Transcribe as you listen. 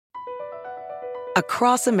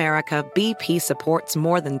Across America, BP supports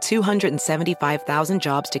more than 275,000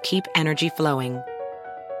 jobs to keep energy flowing.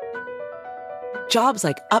 Jobs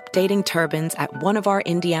like updating turbines at one of our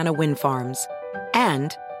Indiana wind farms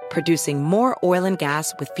and producing more oil and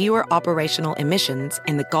gas with fewer operational emissions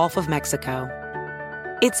in the Gulf of Mexico.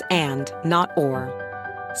 It's and, not or.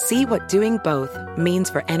 See what doing both means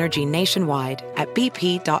for energy nationwide at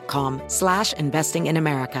bp.com/investing in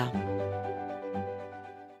America.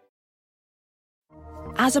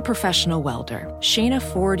 As a professional welder, Shayna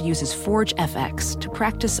Ford uses Forge FX to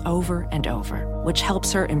practice over and over, which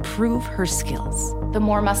helps her improve her skills. The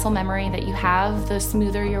more muscle memory that you have, the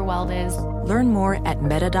smoother your weld is. Learn more at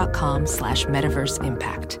meta.com/metaverse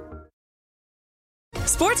impact.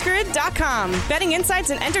 SportsGrid.com. Betting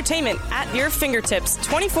insights and entertainment at your fingertips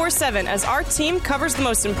 24/7 as our team covers the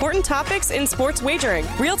most important topics in sports wagering.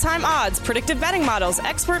 Real-time odds, predictive betting models,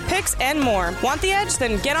 expert picks, and more. Want the edge?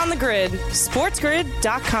 Then get on the grid.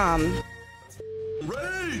 SportsGrid.com.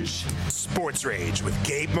 Rage! Sports Rage with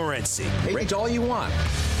Gabe Morency. Rage all you want.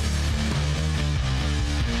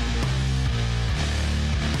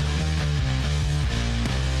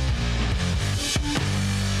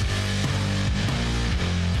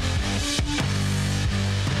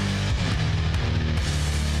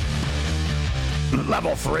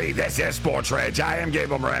 Level 3, this is Sports Rage. I am Gabe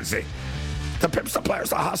Morency. The pimps, the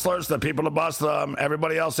players, the hustlers, the people to bust them,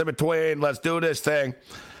 everybody else in between. Let's do this thing.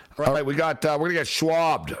 All right, we're going to get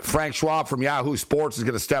Schwab. Frank Schwab from Yahoo Sports is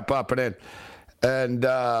going to step up and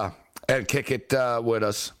kick it with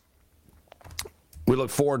us. We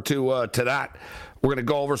look forward to that. We're going to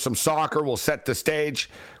go over some soccer. We'll set the stage.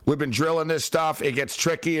 We've been drilling this stuff. It gets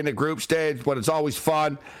tricky in the group stage, but it's always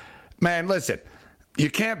fun. Man, listen. You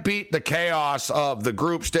can't beat the chaos of the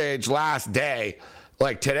group stage last day,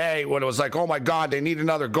 like today, when it was like, oh, my God, they need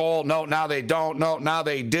another goal. No, now they don't. No, now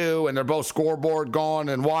they do. And they're both scoreboard going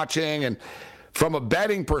and watching. And from a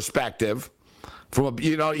betting perspective,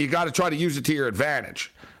 you got to try to use it to your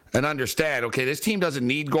advantage and understand, okay, this team doesn't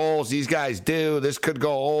need goals. These guys do. This could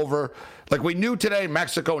go over. Like we knew today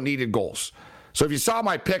Mexico needed goals. So if you saw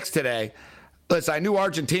my picks today, listen, I knew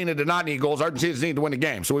Argentina did not need goals. Argentina needed to win the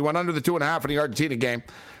game. So we went under the 2.5 in the Argentina game.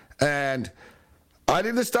 And I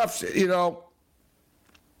think this stuff's,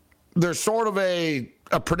 there's sort of a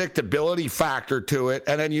predictability factor to it.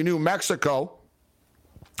 And then you knew Mexico,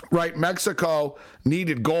 right? Mexico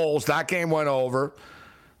needed goals. That game went over,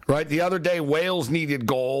 right? The other day, Wales needed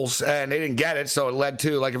goals, and they didn't get it. So it led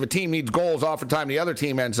to, like, if a team needs goals, oftentimes the other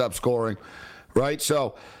team ends up scoring, right?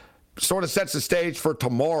 So sort of sets the stage for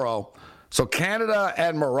tomorrow. So Canada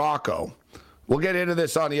and Morocco. We'll get into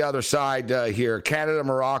this on the other side here. Canada,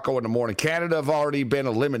 Morocco in the morning. Canada have already been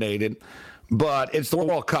eliminated, but it's the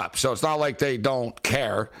World Cup, so it's not like they don't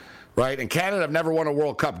care, right? And Canada have never won a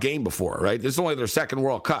World Cup game before, right? This is only their second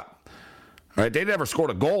World Cup, right? They never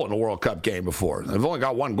scored a goal in a World Cup game before. They've only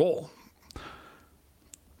got one goal.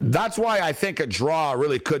 That's why I think a draw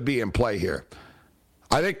really could be in play here.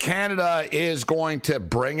 I think Canada is going to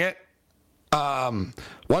bring it.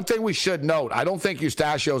 One thing we should note, I don't think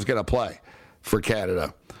Eustachio is going to play for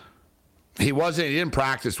Canada. He didn't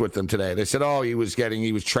practice with them today. They said, he was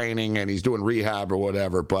training and he's doing rehab or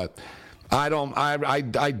whatever, but I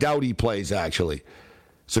doubt he plays actually.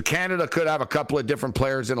 So Canada could have a couple of different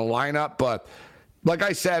players in a lineup, but like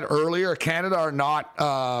I said earlier, Canada are not,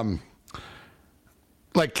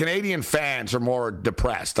 like Canadian fans are more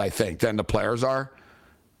depressed, I think, than the players are.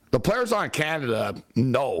 The players on Canada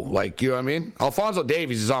know, like, you know what I mean? Alphonso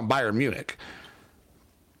Davies is on Bayern Munich.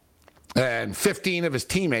 And 15 of his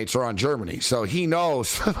teammates are on Germany. So he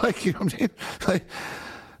knows, like, you know what I mean?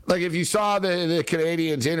 Like if you saw the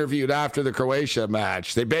Canadians interviewed after the Croatia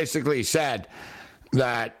match, they basically said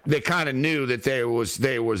that they kind of knew that they was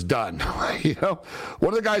done. One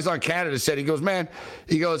of the guys on Canada said, he goes,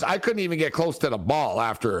 I couldn't even get close to the ball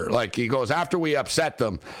after we upset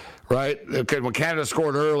them. Right? Okay, when Canada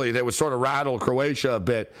scored early, they would sort of rattle Croatia a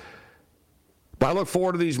bit. But I look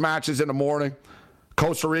forward to these matches in the morning.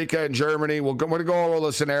 Costa Rica and Germany. We're going to go over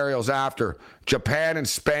the scenarios after. Japan and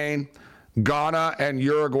Spain, Ghana and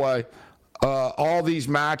Uruguay. All these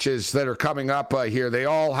matches that are coming up here, they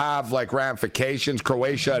all have like ramifications.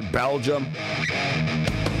 Croatia and Belgium.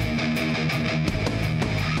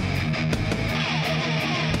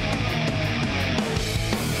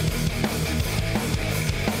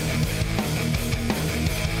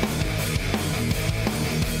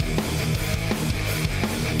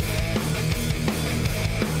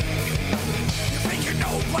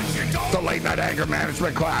 Late night anger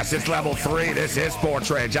management class. It's level 3. This is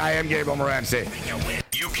Sports Rage. I am Gabriel Morency.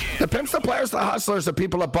 pimps, the players, the hustlers, the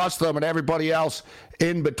people that bust them, and everybody else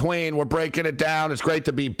in between. We're breaking it down. It's great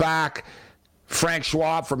to be back. Frank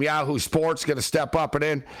Schwab from Yahoo Sports going to step up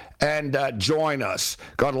and join us.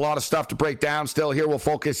 Got a lot of stuff to break down still here. We'll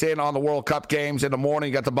focus in on the World Cup games in the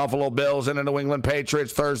morning. Got the Buffalo Bills and the New England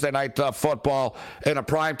Patriots Thursday night football in a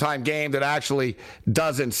primetime game that actually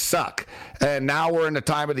doesn't suck. And now we're in the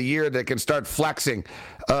time of the year that can start flexing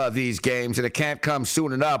these games, and it can't come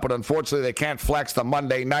soon enough. But unfortunately, they can't flex the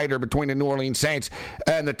Monday nighter between the New Orleans Saints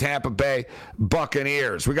and the Tampa Bay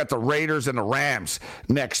Buccaneers. We got the Raiders and the Rams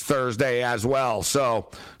next Thursday as well. So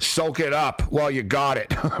soak it up while you got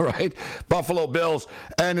it, right? Buffalo Bills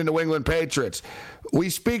and the New England Patriots. We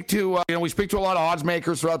speak to a lot of odds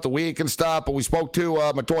makers throughout the week and stuff, but we spoke to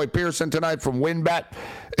Matoy Pearson tonight from WynnBET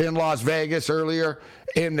in Las Vegas earlier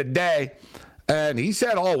in the day. And he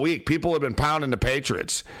said all week people have been pounding the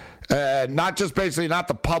Patriots. Not just basically not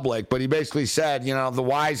the public, but he basically said, the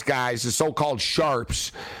wise guys, the so-called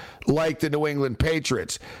sharps, like the New England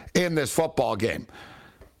Patriots in this football game.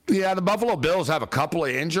 Yeah, the Buffalo Bills have a couple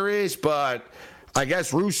of injuries, but I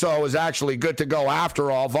guess Russo is actually good to go after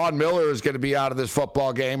all. Von Miller is going to be out of this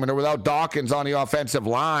football game, and they're without Dawkins on the offensive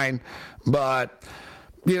line. But,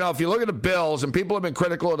 if you look at the Bills, and people have been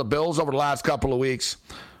critical of the Bills over the last couple of weeks,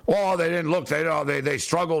 well, they didn't look. They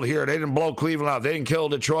struggled here. They didn't blow Cleveland out. They didn't kill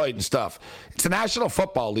Detroit and stuff. It's the National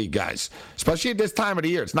Football League, guys, especially at this time of the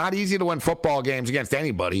year. It's not easy to win football games against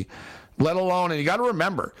anybody, let alone, and you got to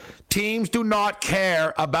remember, teams do not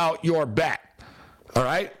care about your bet, all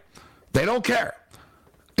right? They don't care.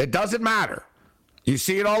 It doesn't matter. You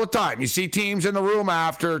see it all the time. You see teams in the room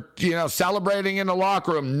after, celebrating in the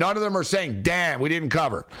locker room. None of them are saying, damn, we didn't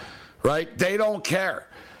cover, right? They don't care.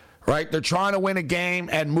 Right? They're trying to win a game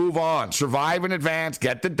and move on. Survive in advance,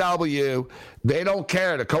 get the W. They don't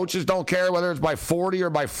care. The coaches don't care whether it's by 40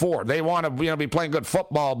 or by 4. They want to be playing good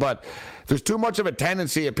football, but there's too much of a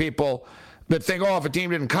tendency of people that think, if a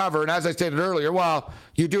team didn't cover, and as I stated earlier,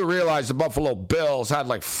 you do realize the Buffalo Bills had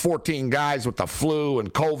like 14 guys with the flu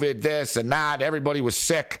and COVID, this and that. Everybody was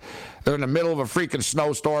sick. They're in the middle of a freaking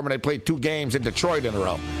snowstorm, and they played 2 games in Detroit in a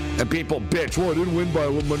row. And people bitch, I didn't win by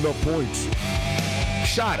enough points.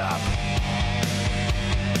 Shut up.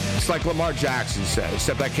 It's like Lamar Jackson said,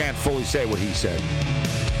 except I can't fully say what he said.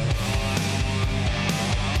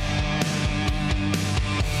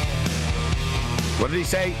 What did he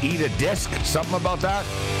say? Eat a disc? Something about that?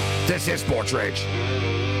 This is Sports Rage.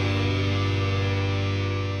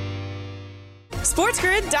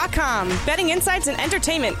 SportsGrid.com. Betting insights and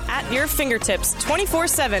entertainment at your fingertips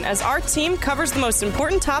 24/7 as our team covers the most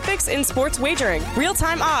important topics in sports wagering.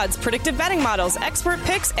 Real-time odds, predictive betting models, expert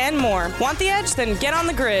picks, and more. Want the edge? Then get on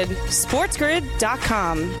the grid.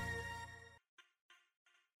 SportsGrid.com.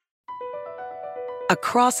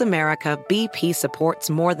 Across America, BP supports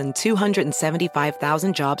more than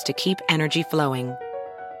 275,000 jobs to keep energy flowing.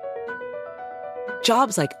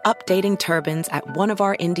 Jobs like updating turbines at one of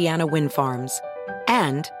our Indiana wind farms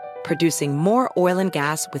and producing more oil and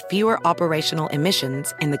gas with fewer operational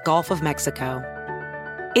emissions in the Gulf of Mexico.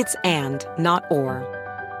 It's and, not or.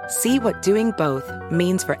 See what doing both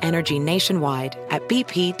means for energy nationwide at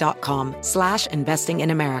bp.com/investing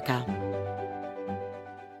in America.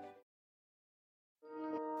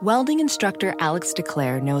 Welding instructor Alex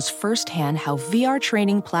DeClaire knows firsthand how VR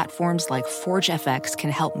training platforms like ForgeFX can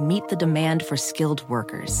help meet the demand for skilled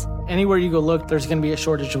workers. Anywhere you go look, there's going to be a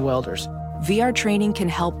shortage of welders. VR training can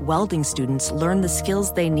help welding students learn the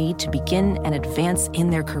skills they need to begin and advance in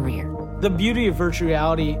their career. The beauty of virtual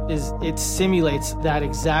reality is it simulates that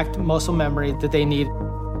exact muscle memory that they need.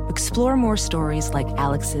 Explore more stories like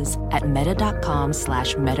Alex's at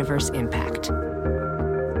meta.com/metaverseimpact.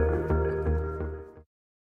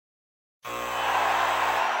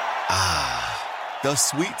 The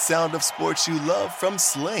sweet sound of sports you love from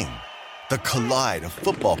Sling. The collide of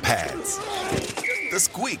football pads. The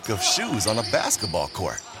squeak of shoes on a basketball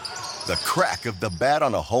court. The crack of the bat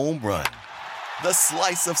on a home run. The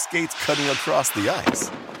slice of skates cutting across the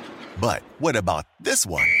ice. But what about this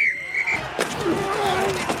one?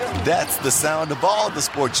 That's the sound of all the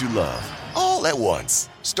sports you love, all at once.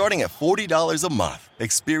 Starting at $40 a month.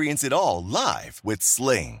 Experience it all live with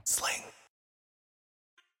Sling. Sling.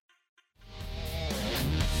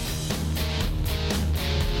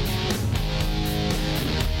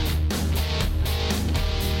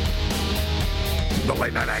 The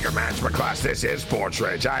late night anger management class. This is Sports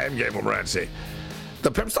Rage. I am Gabe Morency.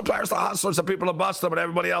 The pimps, the players, the hustlers, the people that bust them, and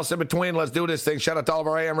everybody else in between. Let's do this thing. Shout out to all of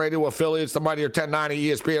our AM radio affiliates, the mightier 1090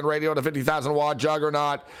 ESPN radio, the 50,000 watt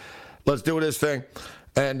juggernaut. Let's do this thing.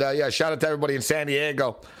 And shout out to everybody in San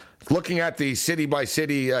Diego looking at the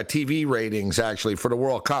city-by-city TV ratings, actually, for the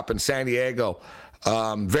World Cup in San Diego.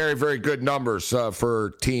 Very, very good numbers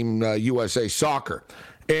for Team USA Soccer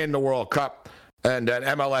in the World Cup. And an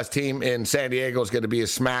MLS team in San Diego is going to be a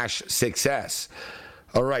smash success.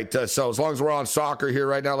 All right, so as long as we're on soccer here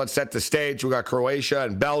right now, let's set the stage. We got Croatia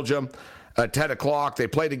and Belgium at 10 o'clock. They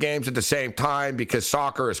play the games at the same time because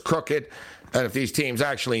soccer is crooked. And if these teams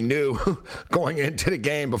actually knew going into the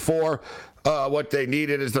game before what they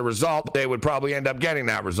needed as the result, they would probably end up getting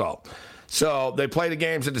that result. So they play the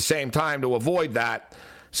games at the same time to avoid that.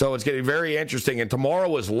 So it's getting very interesting. And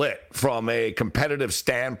tomorrow is lit from a competitive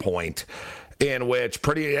standpoint in which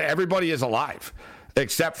everybody is alive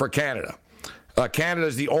except for Canada. Canada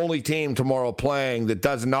is the only team tomorrow playing that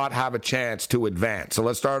does not have a chance to advance. So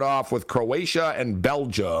let's start off with Croatia and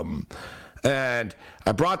Belgium. And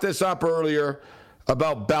I brought this up earlier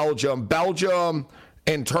about Belgium. Belgium,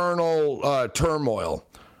 internal turmoil.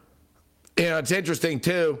 You know, it's interesting,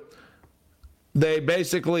 too. They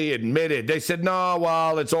basically admitted, they said, no,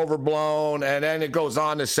 well, it's overblown. And then it goes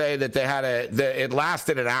on to say that it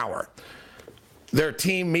lasted an hour. Their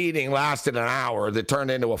team meeting lasted an hour that turned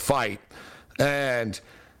into a fight. And,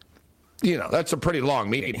 you know, that's a pretty long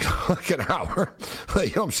meeting, like an hour. You know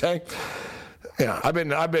what I'm saying? Yeah, I've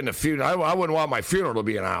been to funeral. I wouldn't want my funeral to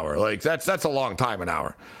be an hour. Like, that's a long time, an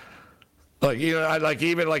hour. Like, you know,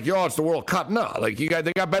 it's the World Cup. No, like,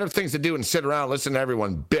 they got better things to do than sit around and listen to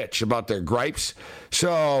everyone bitch about their gripes.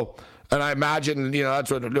 So, and I imagine, you know,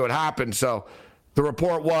 that's what happened. So, the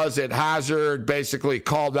report was that Hazard basically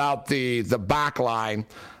called out the back line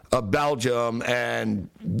of Belgium, and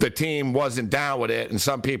the team wasn't down with it, and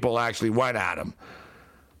some people actually went at him.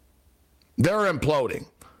 They're imploding.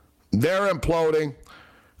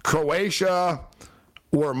 Croatia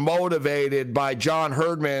were motivated by John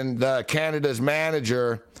Herdman, Canada's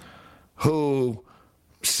manager, who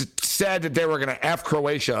said that they were going to F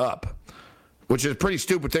Croatia up, which is a pretty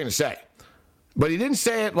stupid thing to say. But he didn't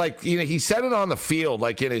say it like, you know, he said it on the field,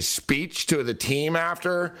 like in his speech to the team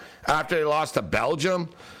after they lost to Belgium.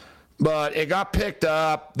 But it got picked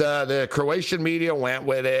up. The Croatian media went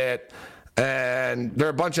with it, and they're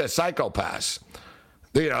a bunch of psychopaths.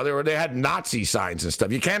 You know, they had Nazi signs and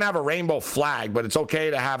stuff. You can't have a rainbow flag, but it's okay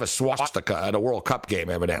to have a swastika at a World Cup game,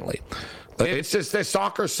 evidently. It's just this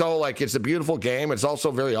soccer's so, like, it's a beautiful game. It's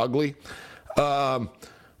also very ugly. It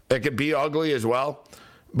could be ugly as well.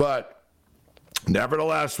 But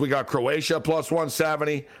nevertheless, we got Croatia plus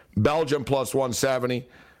 170, Belgium plus 170,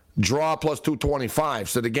 draw plus 225.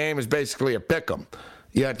 So the game is basically a pick'em.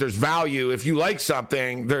 Yet there's value. If you like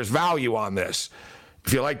something, there's value on this.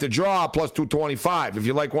 If you like the draw, plus 225. If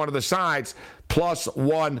you like one of the sides, plus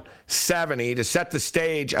 170 to set the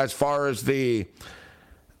stage as far as the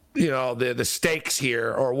stakes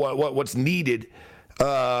here, or what's needed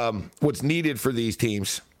for these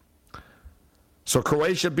teams. So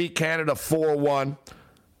Croatia beat Canada 4-1.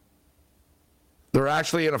 They're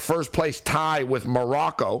actually in a first-place tie with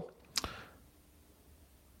Morocco.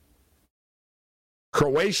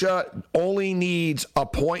 Croatia only needs a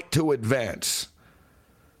point to advance.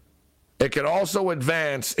 It could also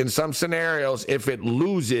advance in some scenarios if it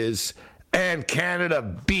loses and Canada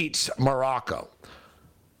beats Morocco.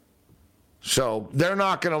 So they're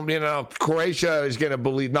not going to, Croatia is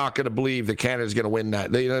not going to believe that Canada's going to win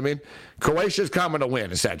that. You know what I mean? Croatia's coming to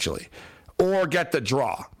win, essentially, or get the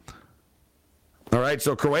draw. All right,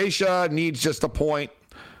 so Croatia needs just a point,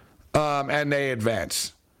 and they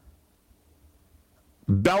advance.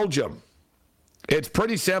 Belgium. It's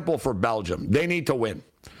pretty simple for Belgium. They need to win.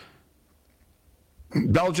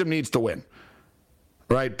 Belgium needs to win.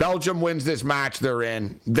 Right? Belgium wins this match they're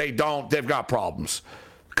in. They don't. They've got problems.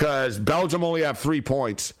 Because Belgium only have 3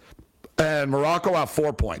 points. And Morocco have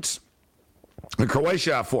 4 points. And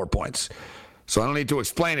Croatia have 4 points. So I don't need to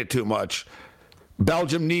explain it too much.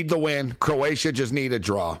 Belgium need the win. Croatia just need a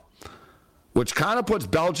draw. Which kind of puts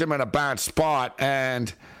Belgium in a bad spot.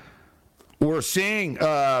 And we're seeing,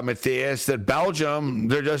 Matthias, that Belgium,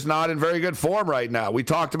 they're just not in very good form right now. We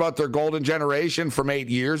talked about their golden generation from 8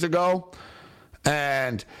 years ago.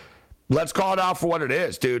 And let's call it out for what it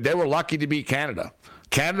is, dude. They were lucky to beat Canada.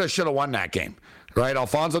 Canada should have won that game, right?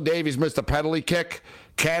 Alphonso Davies missed a penalty kick.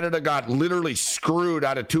 Canada got literally screwed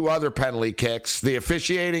out of 2 other penalty kicks. The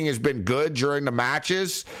officiating has been good during the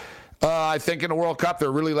matches. I think in the World Cup,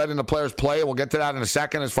 they're really letting the players play. We'll get to that in a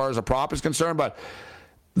second as far as a prop is concerned. But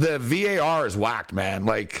the VAR is whacked, man.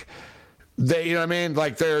 Like, you know what I mean?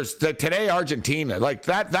 Like, there's today Argentina, like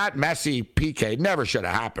that Messi PK never should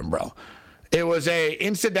have happened, bro. It was a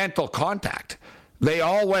incidental contact.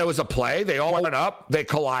 It was a play. They all went up, they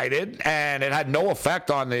collided, and it had no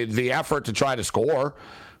effect on the effort to try to score,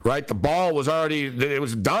 right? The ball was already, it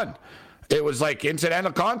was done. It was like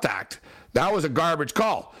incidental contact. That was a garbage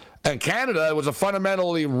call. And Canada, it was a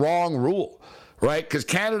fundamentally wrong rule, right? Because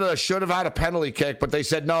Canada should have had a penalty kick, but they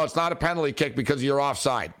said, no, it's not a penalty kick because you're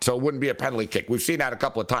offside. So it wouldn't be a penalty kick. We've seen that a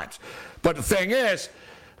couple of times. But the thing is,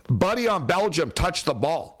 Buddy on Belgium touched the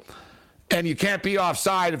ball. And you can't be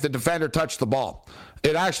offside if the defender touched the ball.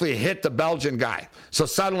 It actually hit the Belgian guy. So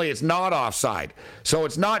suddenly it's not offside. So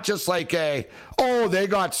it's not just like they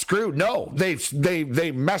got screwed. No,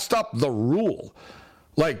 they messed up the rule.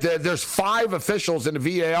 Like there's 5 officials in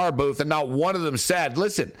the VAR booth and not one of them said,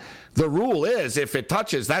 listen, the rule is if it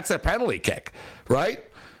touches, that's a penalty kick, right?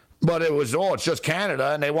 But it was, it's just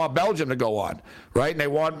Canada and they want Belgium to go on, right? And they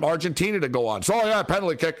want Argentina to go on. So,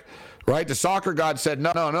 penalty kick, right? The soccer god said,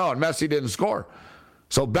 no, and Messi didn't score.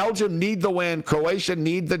 So Belgium need the win. Croatia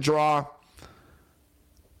need the draw.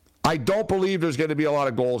 I don't believe there's going to be a lot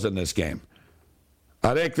of goals in this game.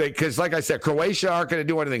 I think because like I said, Croatia aren't going to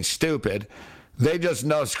do anything stupid. They just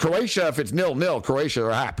know Croatia, if it's 0-0, Croatia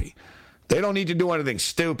are happy. They don't need to do anything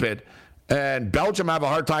stupid. And Belgium have a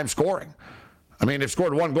hard time scoring. I mean, they've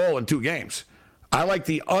scored 1 goal in 2 games. I like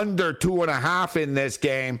the under 2.5 in this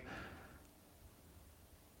game.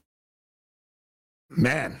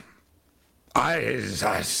 Man, I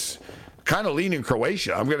kind of leaning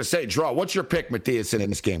Croatia. I'm going to say draw. What's your pick, Matthias, in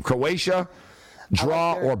this game? Croatia,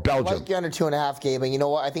 draw, or Belgium? I like the under 2.5 game. And you know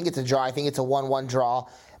what? I think it's a draw. I think it's a 1-1 draw.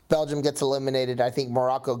 Belgium gets eliminated. I think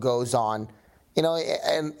Morocco goes on. You know,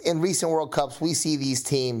 and in recent World Cups, we see these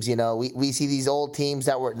teams, you know, we see these old teams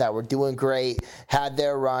that were doing great, had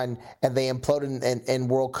their run, and they imploded in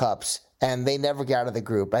World Cups, and they never get out of the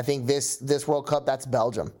group. I think this World Cup, that's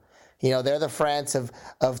Belgium. You know, they're the France of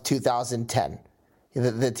 2010.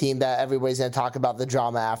 The team that everybody's going to talk about the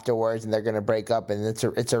drama afterwards, and they're going to break up, and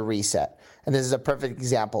it's a reset. And this is a perfect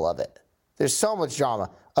example of it. There's so much drama.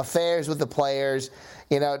 Affairs with the players,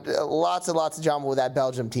 you know, lots and lots of drama with that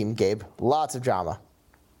Belgium team, Gabe. Lots of drama.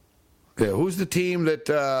 Yeah, who's the team that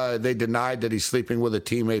they denied that he's sleeping with a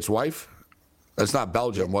teammate's wife? That's not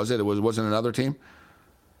Belgium, was it? It wasn't another team?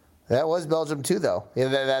 That was Belgium too, though. Yeah,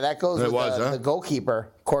 that goes with the goalkeeper,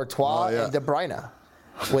 Courtois and De Bruyne,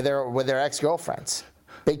 with their ex-girlfriends.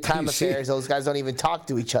 Big time affairs. Those guys don't even talk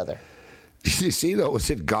to each other. Did you see, though, was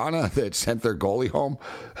it Ghana that sent their goalie home?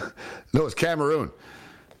 No, it was Cameroon.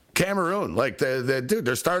 Like the dude,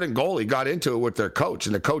 their starting goalie got into it with their coach,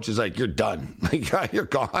 and the coach is like, "You're done. Like, you're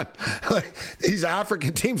gone." Like, these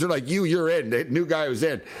African teams are like, "You're in." The new guy was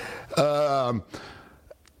in.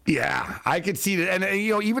 Yeah, I could see that, and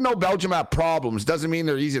you know, even though Belgium have problems, doesn't mean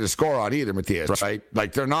they're easy to score on either, Matthias. Right?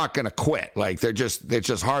 Like they're not going to quit. Like it's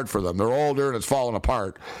just hard for them. They're older and it's falling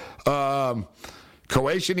apart.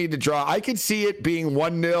 Croatia need to draw. I could see it being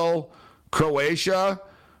 1-0 Croatia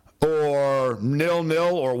or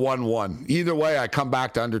 0-0 or 1-1. Either way, I come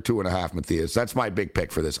back to under 2.5, Matthias. That's my big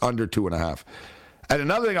pick for this, under 2.5. And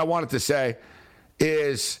another thing I wanted to say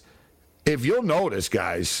is, if you'll notice,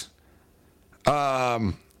 guys,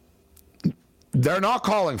 they're not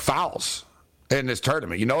calling fouls in this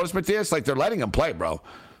tournament. You notice, Matthias? Like, they're letting them play, bro.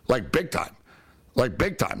 Like, big time.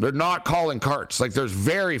 They're not calling cards. Like, there's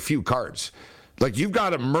very few cards. Like, you've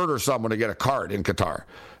got to murder someone to get a card in Qatar.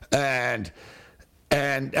 And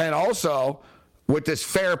also, with this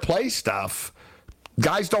fair play stuff,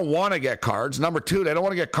 guys don't want to get cards. Number 2, they don't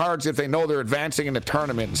want to get cards if they know they're advancing in the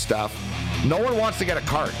tournament and stuff. No one wants to get a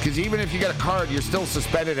card, because even if you get a card, you're still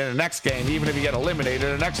suspended in the next game, even if you get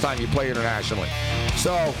eliminated the next time you play internationally.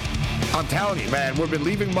 So, I'm telling you, man, we've been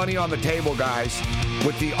leaving money on the table, guys,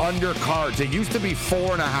 with the under cards. It used to be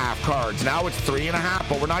 4.5 cards. Now it's 3.5,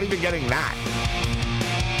 but we're not even getting that.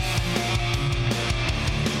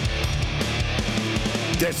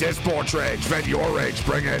 This is Sports Rage. Vent your rage.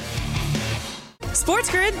 Bring it.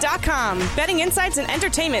 SportsGrid.com. Betting insights and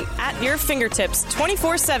entertainment at your fingertips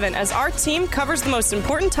 24/7 as our team covers the most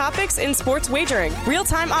important topics in sports wagering.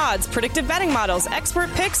 Real-time odds, predictive betting models,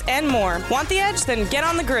 expert picks, and more. Want the edge? Then get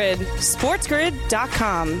on the grid.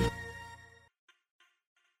 SportsGrid.com.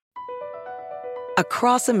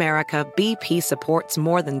 Across America, BP supports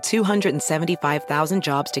more than 275,000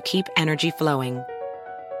 jobs to keep energy flowing.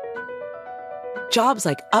 Jobs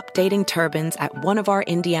like updating turbines at one of our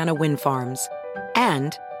Indiana wind farms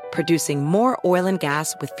and producing more oil and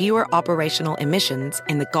gas with fewer operational emissions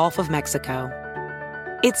in the Gulf of Mexico.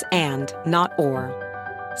 It's and, not or.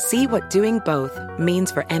 See what doing both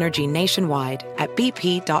means for energy nationwide at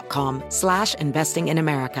bp.com/investing in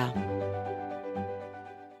America.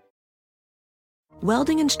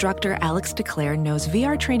 Welding instructor Alex DeClaire knows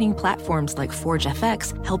VR training platforms like Forge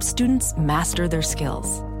FX help students master their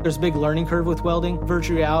skills. There's a big learning curve with welding.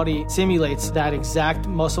 Virtual reality simulates that exact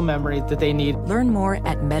muscle memory that they need. Learn more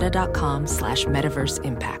at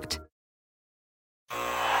meta.com/metaverseimpact.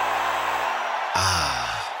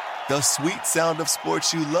 The sweet sound of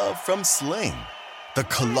sports you love from Sling. The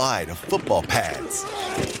collide of football pads.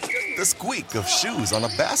 The squeak of shoes on a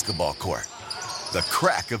basketball court. The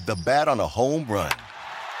crack of the bat on a home run.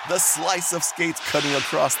 The slice of skates cutting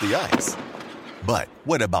across the ice. But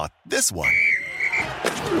what about this one?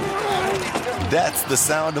 That's the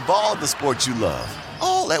sound of all the sports you love,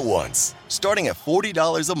 all at once. Starting at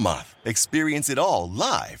 $40 a month. Experience it all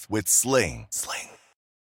live with Sling.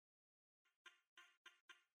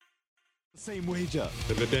 Same wager.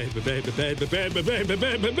 Bad.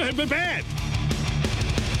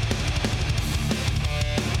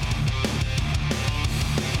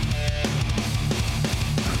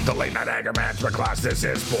 The late night anger management class. This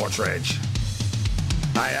is Sports Rage.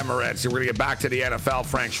 I am Morency. We're going to get back to the NFL.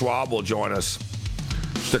 Frank Schwab will join us.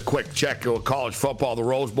 Just a quick check of college football. The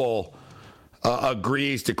Rose Bowl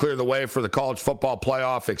agrees to clear the way for the college football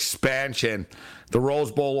playoff expansion. The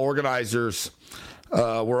Rose Bowl organizers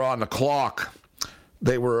were on the clock.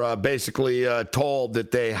 They were basically told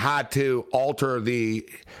that they had to alter the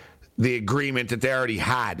agreement that they already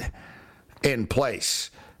had in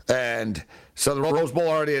place. And so the Rose Bowl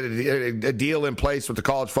already had a deal in place with the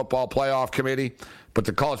College Football Playoff Committee, but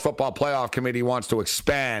the College Football Playoff Committee wants to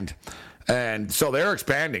expand. And so they're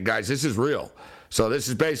expanding, guys. This is real. So this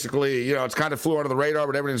is basically, it's kind of flew under the radar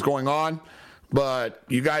with everything's going on. But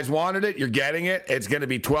you guys wanted it. You're getting it. It's going to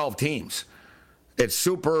be 12 teams. It's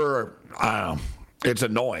super, it's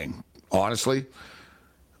annoying, honestly.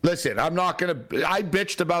 Listen, I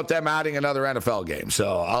bitched about them adding another NFL game.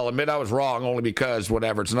 So I'll admit I was wrong only because,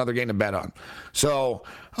 whatever, it's another game to bet on. So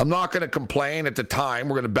I'm not going to complain at the time.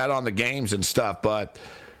 We're going to bet on the games and stuff. But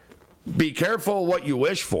be careful what you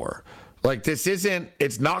wish for. Like,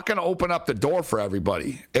 it's not going to open up the door for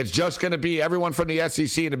everybody. It's just going to be everyone from the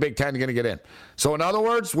SEC and the Big Ten going to get in. So in other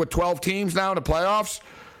words, with 12 teams now in the playoffs,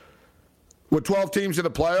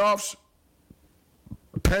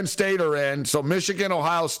 Penn State are in. So Michigan,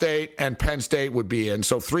 Ohio State, and Penn State would be in.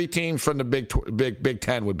 So 3 teams from the Big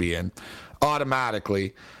Ten would be in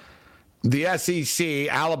automatically. The SEC,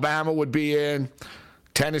 Alabama would be in.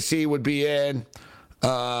 Tennessee would be in.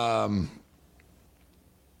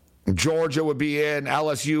 Georgia would be in.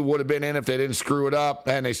 LSU would have been in if they didn't screw it up,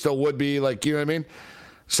 and they still would be. Like, you know what I mean?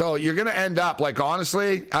 So you're going to end up, like,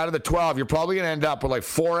 honestly, out of the 12, you're probably going to end up with like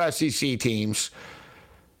 4 SEC teams,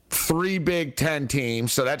 3 Big Ten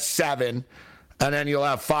teams, so that's 7, and then you'll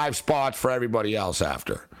have 5 spots for everybody else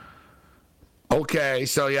after. Okay,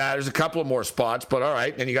 so yeah, there's a couple of more spots, but all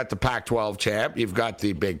right. Then you got the Pac-12 champ, you've got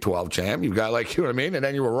the Big 12 champ, you've got, like, you know what I mean? And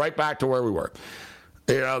then you were right back to where we were.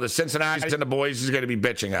 The Cincinnati and the boys is going to be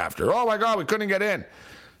bitching after. Oh my God, we couldn't get in.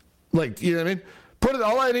 Like, you know what I mean? Put it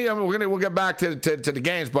all I need. We'll get back to the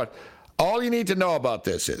games, but all you need to know about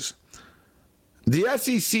this is the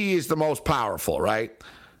SEC is the most powerful, right?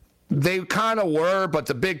 They kind of were, but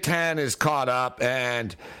the Big Ten is caught up,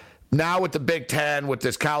 and now with the Big Ten, with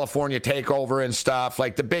this California takeover and stuff,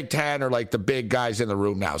 like the Big Ten are like the big guys in the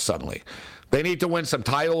room now suddenly. They need to win some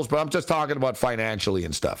titles, but I'm just talking about financially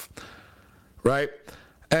and stuff, right?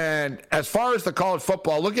 And as far as the college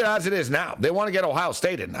football, look at it as it is now. They want to get Ohio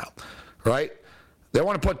State in now, right? They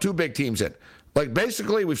want to put 2 big teams in. Like,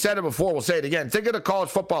 basically, we've said it before, we'll say it again. Think of the College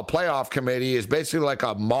Football Playoff Committee as basically like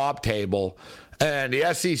a mob table, and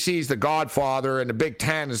the SEC is the godfather, and the Big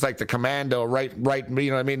Ten is like the commando, right, you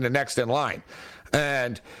know what I mean, the next in line.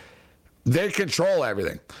 And they control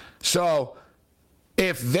everything. So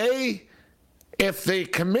if the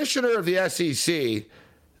commissioner of the SEC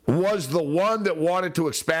was the one that wanted to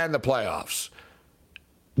expand the playoffs,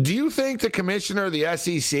 do you think the commissioner of the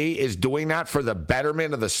SEC is doing that for the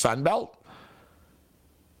betterment of the Sun Belt?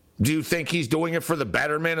 Do you think he's doing it for the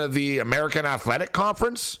betterment of the American Athletic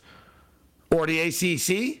Conference or the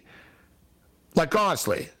ACC? Like,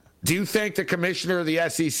 honestly, do you think the commissioner of the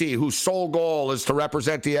SEC, whose sole goal is to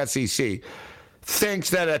represent the SEC, thinks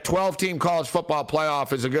that a 12-team college football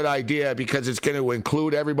playoff is a good idea because it's going to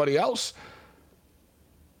include everybody else?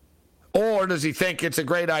 Or does he think it's a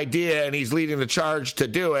great idea and he's leading the charge to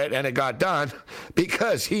do it and it got done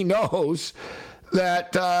because he knows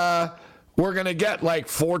that we're going to get like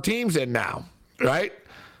 4 teams in now, right?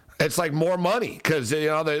 It's like more money because,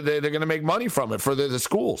 they're going to make money from it for the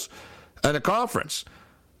schools and the conference.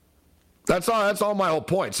 That's all my whole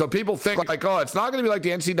point. So people think like, oh, it's not going to be like the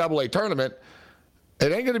NCAA tournament.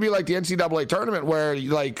 It ain't going to be like the NCAA tournament where,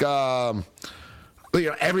 like,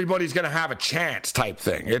 everybody's going to have a chance type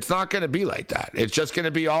thing. It's not going to be like that. It's just going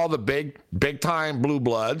to be all the big time blue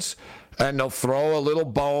bloods, and they'll throw a little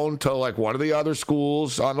bone to like one of the other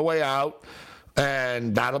schools on the way out,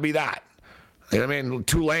 and that'll be that. You know what I mean?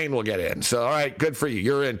 Tulane will get in. So, all right, good for you.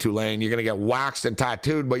 You're in, Tulane. You're going to get waxed and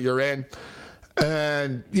tattooed, but you're in.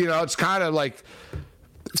 And, it's kind of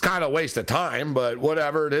a waste of time, but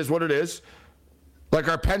whatever. It is what it is. Like,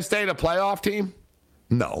 are Penn State a playoff team?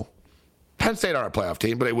 No. Penn State aren't a playoff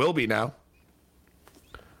team, but they will be now.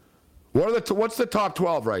 What's the top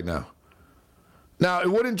 12 right now? Now, it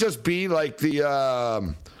wouldn't just be like just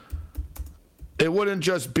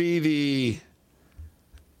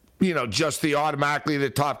the automatically the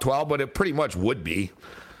top 12, but it pretty much would be.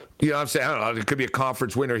 You know what I'm saying? I don't know. It could be a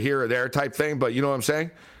conference winner here or there type thing, but you know what I'm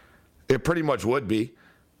saying? It pretty much would be.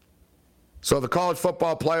 So the college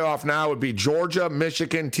football playoff now would be Georgia,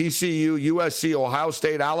 Michigan, TCU, USC, Ohio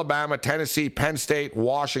State, Alabama, Tennessee, Penn State,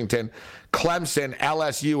 Washington, Clemson,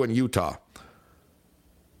 LSU, and Utah.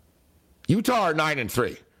 Utah are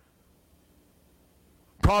 9-3.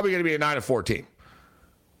 Probably going to be a 9-4 team.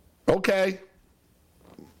 Okay.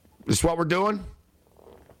 This is what we're doing?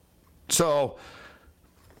 So,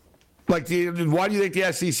 why do you think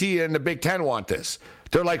the SEC and the Big Ten want this?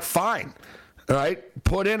 They're like, fine. All right,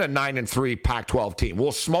 put in a 9-3 Pac-12 team.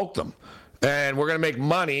 We'll smoke them, and we're going to make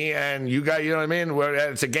money. And you know what I mean?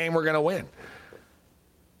 It's a game we're going to win.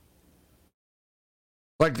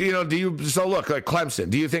 Like, so look, like Clemson.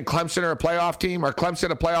 Do you think Clemson are a playoff team? Are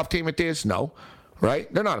Clemson a playoff team at this? No,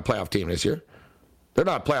 right? They're not a playoff team this year. They're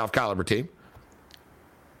not a playoff caliber team.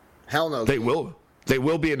 Hell no. They will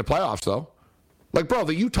be in the playoffs though. Like, bro,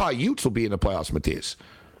 the Utah Utes will be in the playoffs, Matthias.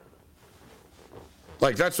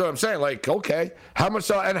 Like, that's what I'm saying. Like, okay, how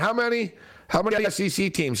many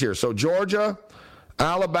SEC teams here? So Georgia,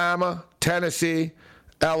 Alabama, Tennessee,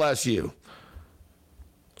 LSU.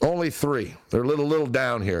 Only 3. They're a little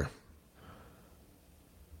down here.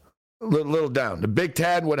 A little down. The Big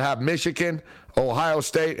Ten would have Michigan, Ohio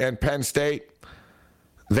State, and Penn State.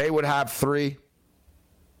 They would have 3.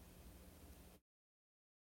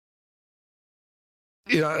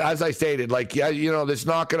 As I stated, it's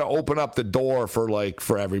not going to open up the door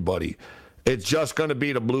for everybody. It's just going to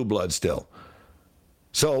be the blue blood still.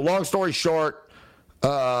 So, long story short,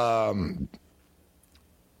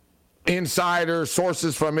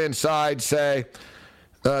 sources from inside say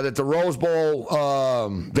that the Rose Bowl,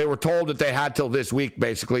 they were told that they had till this week,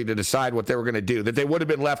 basically, to decide what they were going to do, that they would have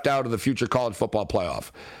been left out of the future college football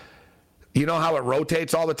playoff. You know how it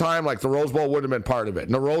rotates all the time? Like, the Rose Bowl wouldn't have been part of it.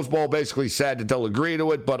 And the Rose Bowl basically said that they'll agree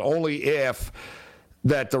to it, but only if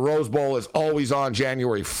that the Rose Bowl is always on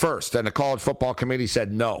January 1st. And the College Football Committee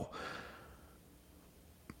said no.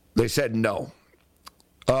 They said no.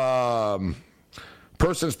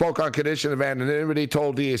 Person spoke on condition of anonymity,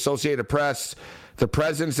 told the Associated Press the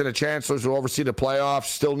presidents and the chancellors who oversee the playoffs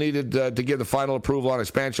still needed to give the final approval on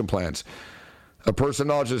expansion plans. A person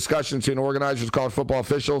knowledge of discussions between organizers, college football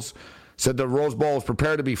officials, said the Rose Bowl is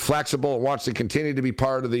prepared to be flexible and wants to continue to be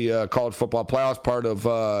part of the college football playoffs, part of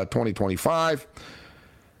 2025.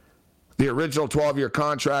 The original 12-year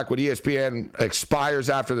contract with ESPN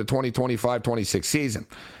expires after the 2025-26 season.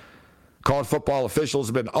 College football officials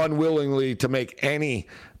have been unwillingly to make any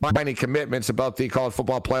binding commitments about the college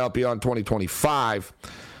football playoff beyond 2025.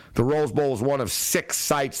 The Rose Bowl is one of 6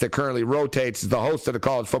 sites that currently rotates as the host of the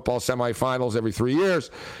college football semifinals every 3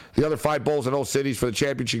 years. The other 5 bowls in host cities for the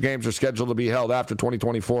championship games are scheduled to be held after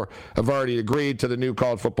 2024, have already agreed to the new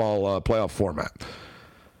college football playoff format.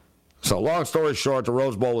 So long story short, the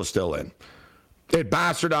Rose Bowl is still in. It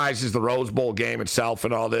bastardizes the Rose Bowl game itself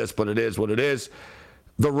and all this, but it is what it is.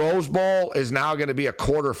 The Rose Bowl is now going to be a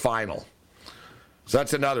quarterfinal. So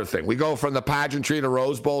that's another thing. We go from the pageantry to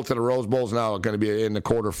Rose Bowl to the Rose Bowl is now going to be in the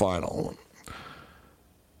quarterfinal.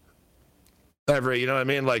 You know what I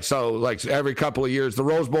mean? Like every couple of years, the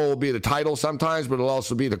Rose Bowl will be the title sometimes, but it'll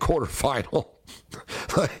also be the quarterfinal.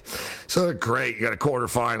 So great, you got a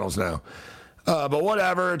quarterfinals now. But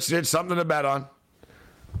whatever, it's something to bet on.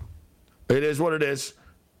 It is what it is.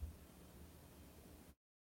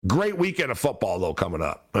 Great weekend of football, though, coming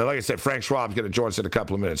up. And like I said, Frank Schwab's going to join us in a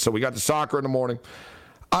couple of minutes. So we got the soccer in the morning.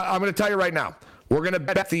 I'm going to tell you right now, we're going to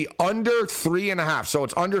bet the under 3.5. So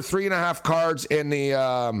it's under 3.5 cards in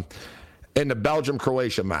the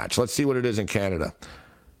Belgium-Croatia match. Let's see what it is in Canada.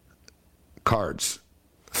 Cards.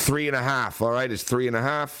 3.5. All right, it's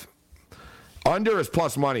 3.5. Under is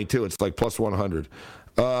plus money, too. It's like plus 100.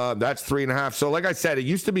 That's 3.5. So like I said, it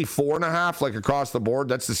used to be 4.5, like across the board.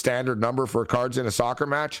 That's the standard number for cards in a soccer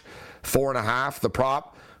match. 4.5, the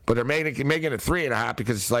prop. But they're making it 3.5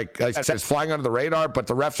 because it's like I said, it's flying under the radar, but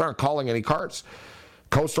the refs aren't calling any cards.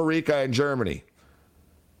 Costa Rica and Germany.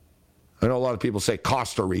 I know a lot of people say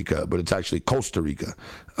Costa Rica, but it's actually Costa Rica.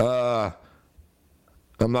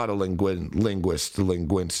 I'm not a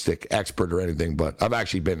linguistic expert or anything, but I've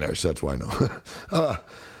actually been there, so that's why I know.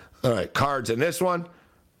 All right, Cards in this one,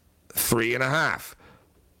 3.5.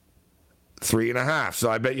 3.5.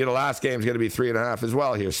 So I bet you the last game is going to be 3.5 as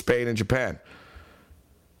well here. Spain and Japan.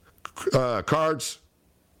 Cards,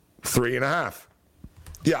 3.5.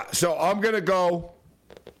 Yeah, so I'm going to go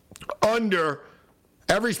under.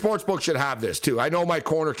 Every sports book should have this, too. I know my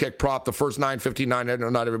corner kick prop, the first 9.59, I know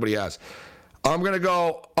not everybody has. I'm going to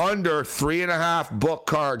go under 3.5 book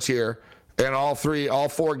Cards here in all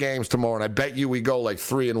 4 games tomorrow, and I bet you we go like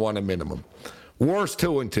 3-1 a minimum. Worst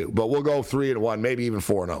 2-2, but we'll go 3-1, maybe even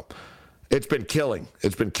 4-0. It's been killing.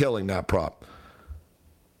 It's been killing that prop.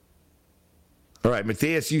 All right,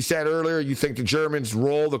 Matthias, you said earlier you think the Germans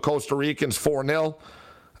roll the Costa Ricans 4-0.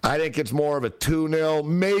 I think it's more of a 2-0,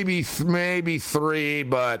 maybe 3,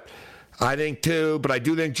 but I think 2. But I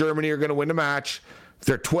do think Germany are going to win the match.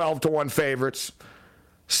 They're 12-1 favorites.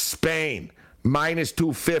 Spain, minus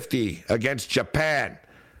 250 against Japan.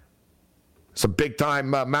 Some big-time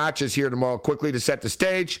matches here tomorrow. Quickly to set the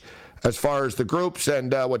stage as far as the groups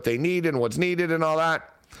and what they need and what's needed and all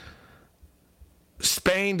that.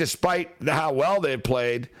 Spain, despite how well they've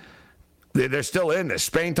played, they're still in this.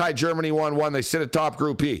 Spain tied Germany 1-1. They sit atop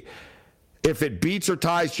Group E. If it beats or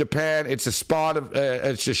ties Japan, it's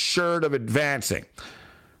it's assured of advancing.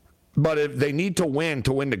 But if they need to win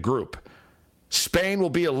the group. Spain will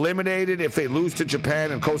be eliminated if they lose to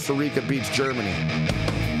Japan and Costa Rica beats Germany.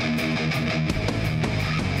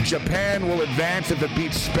 Japan will advance if it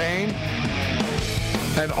beats Spain.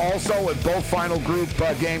 And also if both final group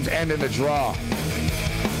games end in a draw.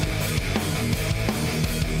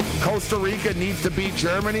 Costa Rica needs to beat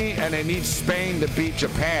Germany, and they need Spain to beat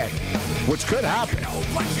Japan, which could happen. You know,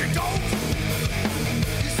 but you don't.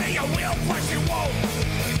 You say you will, but you won't.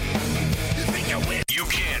 You think you will, you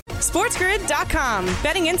can't. SportsGrid.com.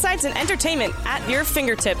 Betting insights and entertainment at your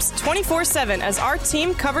fingertips 24/7 as our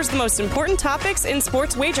team covers the most important topics in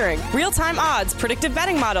sports wagering. Real-time odds, predictive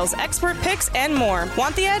betting models, expert picks, and more.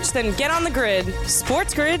 Want the edge? Then get on the grid.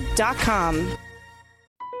 SportsGrid.com.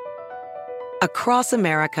 Across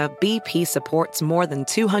America, BP supports more than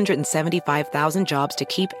 275,000 jobs to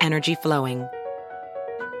keep energy flowing.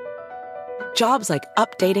 Jobs like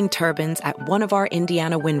updating turbines at one of our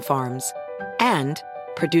Indiana wind farms and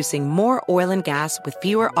producing more oil and gas with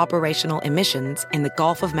fewer operational emissions in the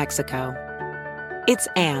Gulf of Mexico. It's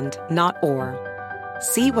and, not or.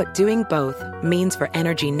 See what doing both means for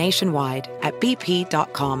energy nationwide at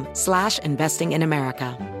bp.com/investing in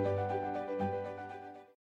America.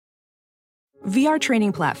 VR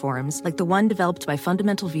training platforms, like the one developed by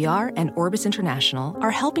Fundamental VR and Orbis International,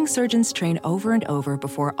 are helping surgeons train over and over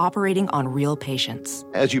before operating on real patients.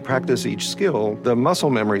 As you practice each skill, the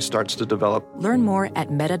muscle memory starts to develop. Learn more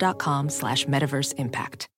at meta.com/metaverse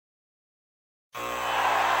impact.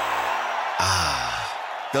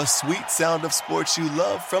 The sweet sound of sports you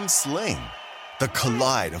love from Sling. The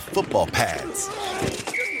collide of football pads.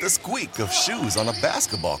 The squeak of shoes on a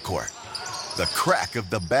basketball court. The crack of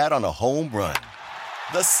the bat on a home run.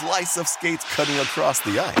 The slice of skates cutting across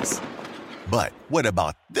the ice. But what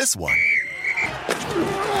about this one?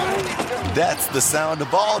 That's the sound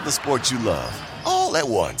of all the sports you love, all at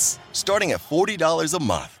once. Starting at $40 a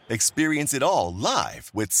month. Experience it all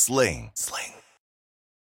live with Sling.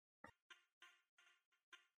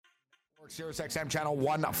 SiriusXM channel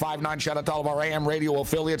 159. Shout out to all of our AM radio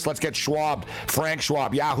affiliates. Let's get Schwab. Frank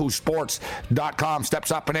Schwab, yahoosports.com,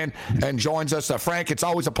 steps up and in and joins us. Frank, it's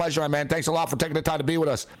always a pleasure, my man. Thanks a lot for taking the time to be with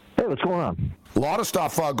us. Hey, what's going on? A lot of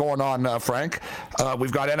stuff going on, Frank.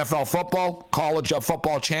 We've got NFL football, college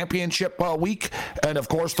football championship week, and, of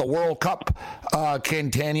course, the World Cup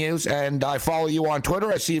continues. And I follow you on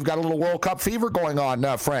Twitter. I see you've got a little World Cup fever going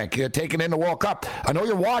on, Frank. You're taking in the World Cup. I know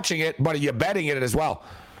you're watching it, but are you betting it as well?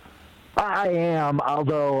 I am,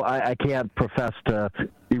 although I can't profess to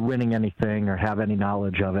be winning anything or have any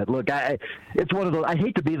knowledge of it. Look, it's one of those. I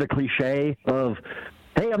hate to be the cliche of,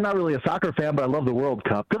 hey, I'm not really a soccer fan, but I love the World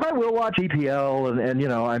Cup. Because I will watch EPL and, you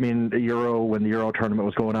know, I mean, the Euro, when the Euro tournament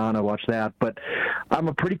was going on, I watched that. But I'm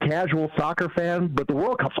a pretty casual soccer fan, but the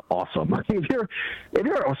World Cup's awesome. I mean, if you're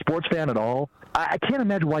a sports fan at all, I can't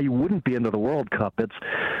imagine why you wouldn't be into the World Cup. You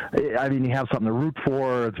have something to root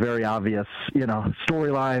for. It's very obvious, you know,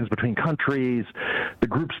 storylines between countries. The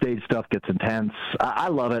group stage stuff gets intense. I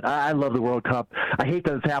love it. I love the World Cup. I hate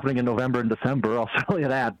that it's happening in November and December. I'll tell you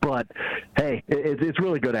that. But, hey, it's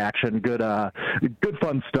really good action, good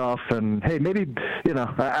fun stuff. And hey, maybe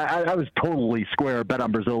I was totally square bet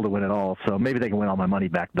on Brazil to win it all, so maybe they can win all my money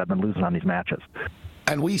back that I've been losing on these matches.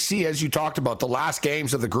 And we see, as you talked about, the last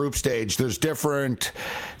games of the group stage, there's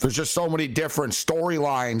just so many different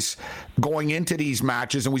storylines going into these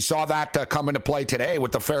matches. And we saw that come into play today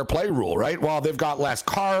with the fair play rule, right? Well, they've got less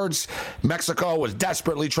cards. Mexico was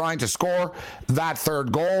desperately trying to score that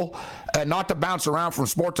third goal. And not to bounce around from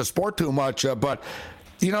sport to sport too much, but,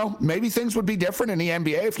 maybe things would be different in the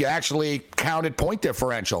NBA if you actually counted point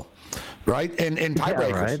differential, right? In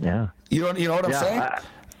tiebreakers. Yeah, right, yeah. You know what I'm saying?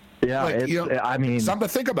 I mean, something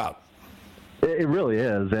to think about. It really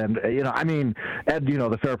is. And,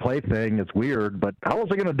 the fair play thing is weird, but how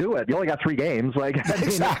else are they going to do it? You only got 3 games.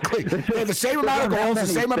 Exactly. The same amount of goals, the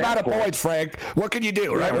same amount of points, Frank. What can you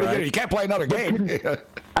do, right? What are you do? You can't play another game.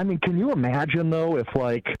 Can you imagine, though, if,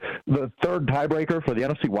 the third tiebreaker for the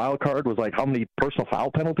NFC wild card was, how many personal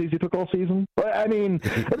foul penalties you took all season?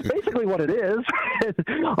 That's basically what it is.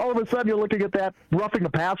 All of a sudden, you're looking at that roughing the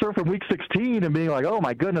passer from Week 16 and being like, oh,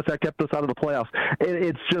 my goodness, that kept us out of the playoffs.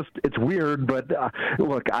 It's weird. But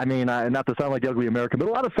look, not to sound like the ugly American, but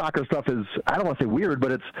a lot of soccer stuff is, I don't want to say weird,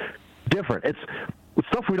 but it's different. It's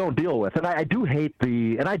stuff we don't deal with. And I do hate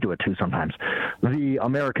and I do it too sometimes, the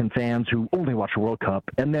American fans who only watch the World Cup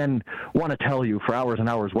and then want to tell you for hours and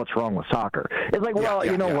hours what's wrong with soccer. It's like,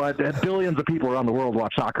 what? Billions of people around the world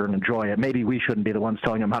watch soccer and enjoy it. Maybe we shouldn't be the ones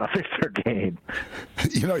telling them how to fix their game.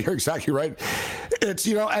 You're exactly right. It's,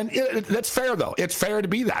 and that's fair, though. It's fair to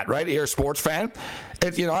be that, right? You're a sports fan.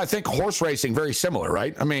 I think horse racing, very similar,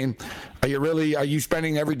 right? Are you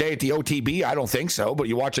spending every day at the OTB? I don't think so, but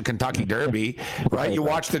you watch a Kentucky Derby, right? You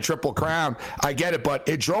watch the Triple Crown. I get it, but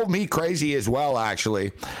it drove me crazy as well,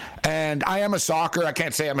 actually. And I am I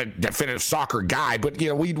can't say I'm a definitive soccer guy, but,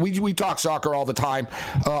 we talk soccer all the time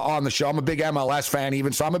on the show. I'm a big MLS fan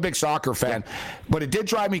even, so I'm a big soccer fan. But it did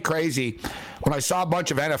drive me crazy when I saw a bunch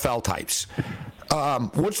of NFL types.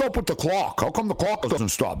 What's up with the clock? How come the clock doesn't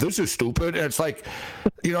stop? This is stupid. And it's like,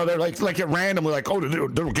 they're like at randomly, like, oh,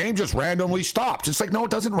 the game just randomly stops. It's like, no,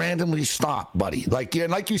 it doesn't randomly stop, buddy. Like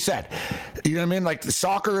you said, you know what I mean? Like,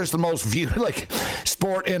 soccer is the most viewed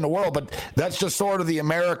sport in the world, but that's just sort of the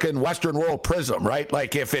American Western world prism, right?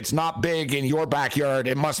 Like, if it's not big in your backyard,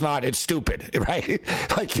 it's stupid, right?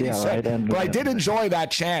 Like you said. Right. But I did enjoy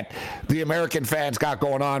that chant the American fans got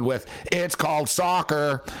going on with, it's called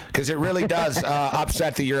soccer, because it really does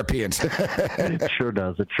upset the Europeans. It sure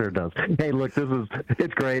does. Hey, look,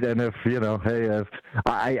 it's great. And if,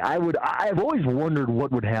 I've always wondered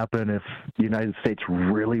what would happen if the United States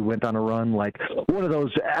really went on a run. Like one of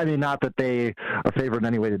those, not that they are favored in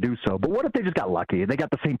any way to do so, but what if they just got lucky? They got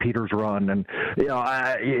the St. Peter's run and,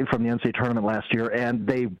 from the NCAA tournament last year, and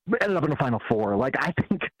they ended up in the Final Four. Like, I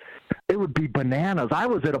think it would be bananas. I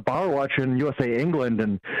was at a bar watching USA England,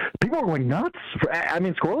 and people were going nuts.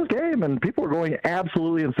 Scoreless game, and people were going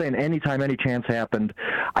absolutely insane anytime any chance happened.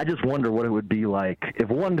 I just wonder what it would be like if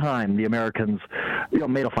one time the Americans,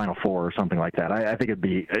 made a Final Four or something like that. I think it'd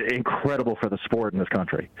be incredible for the sport in this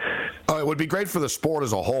country. Oh, it would be great for the sport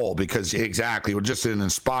as a whole because, exactly, it would just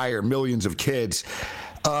inspire millions of kids.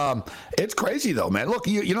 It's crazy though, man. Look,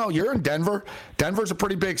 you're in Denver. Denver's a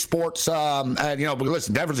pretty big sports, and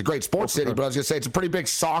listen, Denver's a great sports city, but I was gonna say it's a pretty big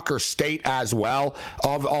soccer state as well.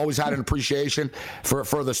 I've always had an appreciation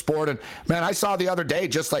for the sport, and man, I saw the other day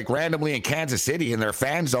just like randomly in Kansas City in their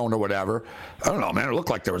fan zone or whatever. I don't know, man. It looked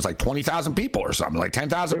like there was like 20,000 people or something, like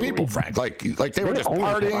 10,000 people, Frank. Like they were just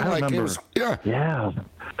partying. Like it was, yeah.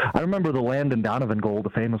 I remember the Landon Donovan goal, the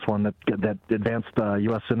famous one that advanced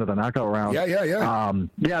U.S. into the knockout round. Yeah.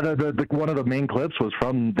 One of the main clips was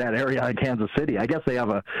from that area in Kansas City. I guess they have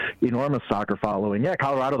a enormous soccer following. Yeah,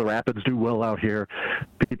 Colorado, the Rapids do well out here.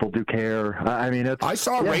 People do care. I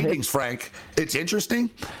saw ratings, Frank. It's interesting.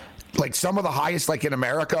 Like some of the highest, like in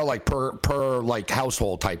America, like per like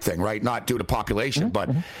household type thing, right? Not due to population, but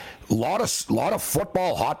a lot of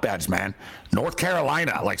football hotbeds, man. North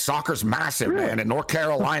Carolina, like soccer's massive, man. In North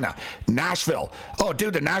Carolina, Nashville. Oh,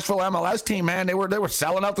 dude, the Nashville MLS team, man, they were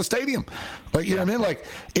selling out the stadium. Like, you know what I mean? Like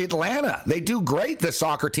Atlanta, they do great. The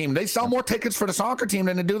soccer team, they sell more tickets for the soccer team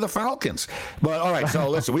than they do the Falcons. But all right, so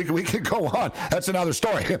listen, we could go on. That's another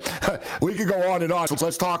story. We could go on and on. So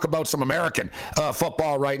let's talk about some American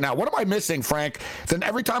football right now. What am I missing, Frank? Then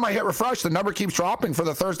every time I hit refresh, the number keeps dropping for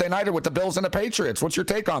the Thursday nighter with the Bills and the Patriots. What's your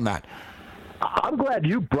take on that? I'm glad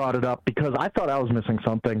you brought it up because I thought I was missing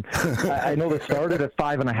something. I know they started at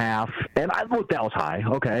 5.5, and I looked, that was high.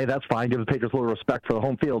 Okay, that's fine. Give the Patriots a little respect for the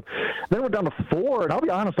home field. Then it went down to 4, and I'll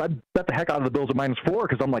be honest, I bet the heck out of the Bills at -4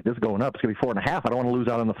 because I'm like, this is going up. It's going to be 4.5. I don't want to lose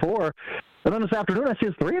out on the 4. And then this afternoon, I see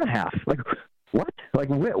it's 3.5. Like, what? Like,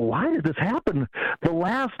 why did this happen?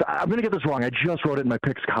 I'm going to get this wrong. I just wrote it in my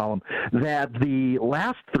picks column that the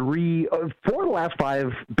last 4 of the last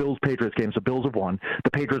 5 Bills-Patriots games, the Bills have won.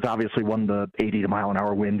 The Patriots obviously won the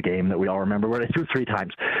 80-mile-an-hour wind game that we all remember, where they threw 3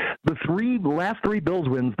 times. The last 3 Bills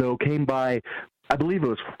wins, though, came by, I believe it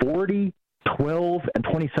was 40, 12, and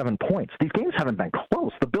 27 points. These games haven't been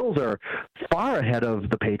close. The Bills are far ahead of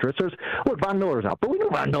the Patriots. Von Miller's out, but we knew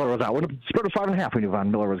Von Miller was out. When the spread was 5.5, we knew Von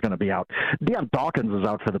Miller was going to be out. Deion Dawkins is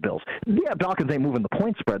out for the Bills. Deion Dawkins ain't moving the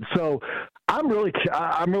point spread. So I'm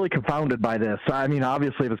really confounded by this. I mean,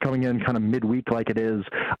 obviously, if it's coming in kind of midweek like it is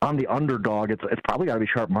on the underdog, it's probably got to be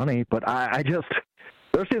sharp money. But I just...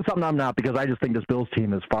 They're seeing something I'm not, because I just think this Bills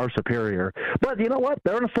team is far superior. But you know what?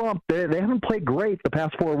 They're in a slump. They haven't played great the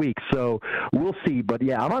past 4 weeks, so we'll see. But,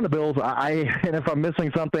 yeah, I'm on the Bills. And if I'm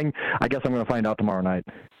missing something, I guess I'm going to find out tomorrow night.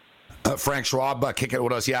 Frank Schwab kicking it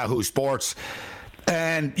with us, Yahoo Sports.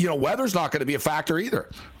 And, weather's not going to be a factor either,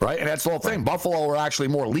 right? And that's the whole thing. Buffalo are actually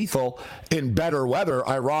more lethal in better weather,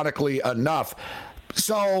 ironically enough.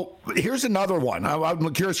 So here's another one.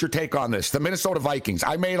 I'm curious your take on this. The Minnesota Vikings.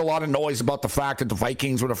 I made a lot of noise about the fact that the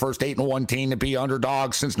Vikings were the first 8-1 team to be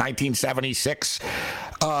underdogs since 1976.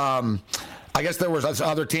 I guess there was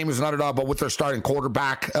other team who was an underdog, but with their starting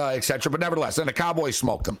quarterback, et cetera. But nevertheless, then the Cowboys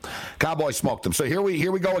smoked them. So here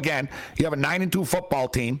we go again. You have a 9-2 football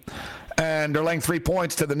team, and they're laying 3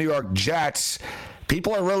 points to the New York Jets.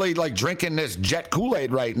 People are really drinking this Jet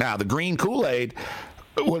Kool-Aid right now, the green Kool-Aid.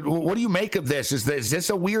 What do you make of this? Is this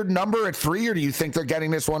a weird number at 3, or do you think they're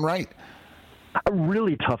getting this one right? A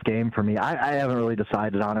really tough game for me. I haven't really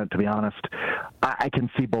decided on it, to be honest. I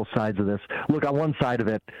can see both sides of this. Look, on one side of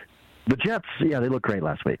it, the Jets, they looked great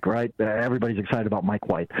last week, right? Everybody's excited about Mike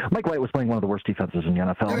White. Mike White was playing one of the worst defenses in the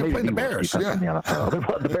NFL. Maybe the Bears. In the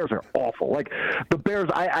NFL. The Bears are awful. The Bears,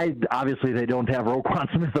 I obviously they don't have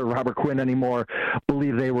Roquan Smith or Robert Quinn anymore.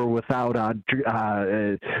 Believe they were without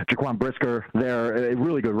Jaquan Brisker, their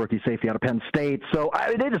really good rookie safety out of Penn State. So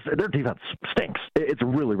their defense stinks. It's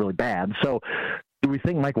really, really bad. So do we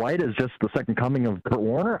think Mike White is just the second coming of Kurt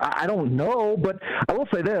Warner? I don't know, but I will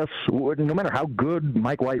say this. No matter how good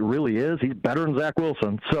Mike White really is, he's better than Zach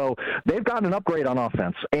Wilson. So they've gotten an upgrade on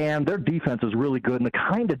offense, and their defense is really good, and the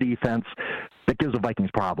kind of defense that gives the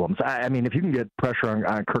Vikings problems. I mean, if you can get pressure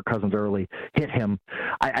on Kirk Cousins early, hit him,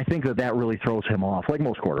 I think that really throws him off, like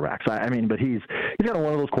most quarterbacks. But he's got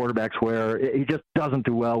one of those quarterbacks where he just doesn't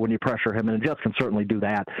do well when you pressure him, and the Jets can certainly do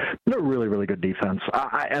that. They're really, really good defense.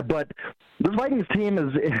 But this Vikings team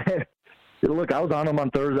is Look, I was on them on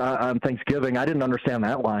Thursday on Thanksgiving. I didn't understand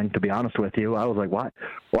that line, to be honest with you. I was like, why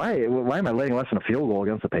am I laying less than a field goal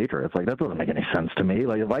against the Patriots? Like, that doesn't make any sense to me.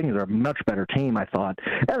 Like, the Vikings are a much better team, I thought.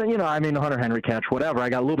 And Hunter Henry catch, whatever. I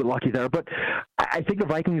got a little bit lucky there, but I think the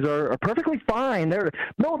Vikings are perfectly fine. They're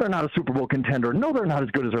not a Super Bowl contender. No, they're not as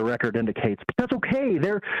good as their record indicates, but that's okay.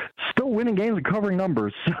 They're still winning games and covering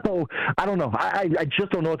numbers. So I don't know. I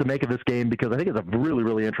just don't know what to make of this game because I think it's a really,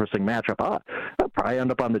 really interesting matchup. I'll probably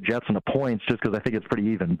end up on the Jets and the points just because I think it's pretty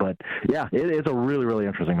even. But yeah, it's a really, really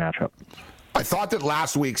interesting matchup. I thought that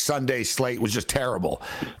last week's Sunday slate was just terrible,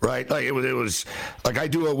 right? Like it was like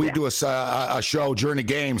we do a show during the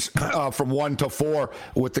games from 1 to 4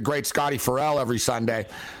 with the great Scotty Farrell every Sunday.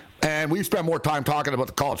 And we spent more time talking about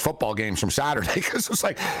the college football games from Saturday because it's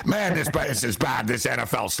like, man, this is bad, this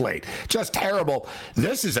NFL slate. Just terrible.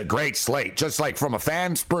 This is a great slate, just like from a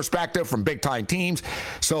fan's perspective, from big-time teams.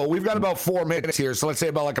 So we've got about 4 minutes here, so let's say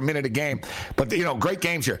about like a minute a game. But, great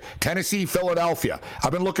games here. Tennessee, Philadelphia.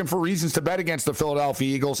 I've been looking for reasons to bet against the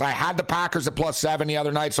Philadelphia Eagles. I had the Packers at +7 the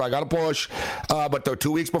other night, so I got to push. But the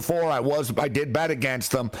 2 weeks before, I did bet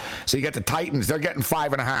against them. So you get the Titans. They're getting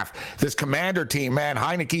 5.5. This Commander team, man,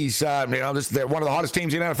 Heineke's they're one of the hottest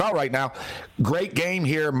teams in the NFL right now. Great game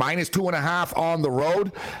here, -2.5 on the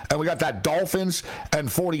road. And we got that Dolphins and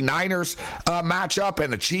 49ers matchup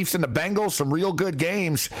and the Chiefs and the Bengals, some real good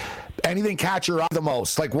games. Anything catch your eye the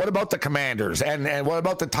most? Like, what about the Commanders and what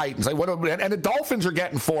about the Titans? Like, and the Dolphins are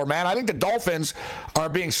getting 4, man. I think the Dolphins are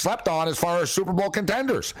being slept on as far as Super Bowl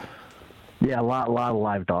contenders. Yeah, a lot of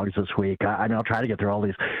live dogs this week. I'll try to get through all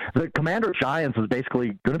these. The Commanders-Giants is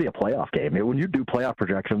basically going to be a playoff game. When you do playoff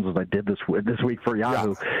projections, as I did this week for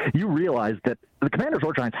Yahoo, you realize that the Commanders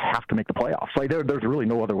or Giants have to make the playoffs. Like there's really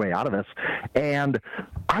no other way out of this. And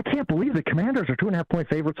I can't believe the Commanders are 2.5-point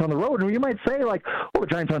favorites on the road. And you might say, like, well, the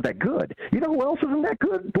Giants aren't that good. You know who else isn't that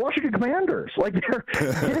good? The Washington Commanders. Like, they're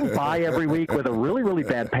getting by every week with a really, really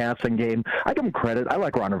bad passing game. I give them credit. I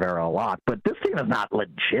like Ron Rivera a lot, but this team is not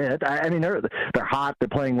legit. I mean, they're hot. They're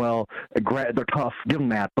playing well. They're tough. Give them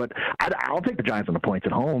that. But I'll take the Giants on the points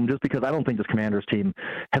at home just because I don't think this Commanders team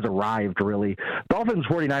has arrived, really. Dolphins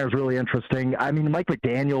 49ers really interesting. I mean, Mike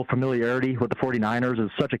McDaniel familiarity with the 49ers is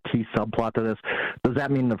such a key subplot to this. Does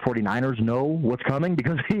that mean the 49ers know what's coming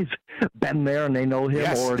because he's been there and they know him,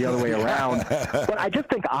 yes, or the other way around? But I just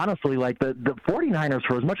think, honestly, like the 49ers,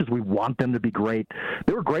 for as much as we want them to be great,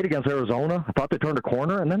 they were great against Arizona. I thought they turned a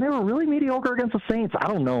corner, and then they were really mediocre against the Saints. I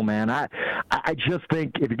don't know, man. I just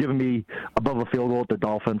think if you're giving me above a field goal with the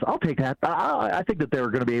Dolphins, I'll take that. I think that they're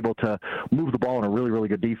going to be able to move the ball in a really, really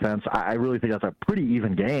good defense. I really think that's a pretty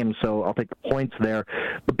even game, so I'll take the points there.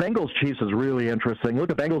 The Bengals-Chiefs is really interesting. Look,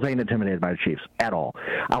 the Bengals ain't intimidated by the Chiefs at all.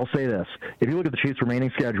 I'll say this. If you look at the Chiefs'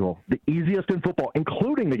 remaining schedule, the easiest in football,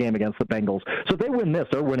 including the game against the Bengals. So if they win this,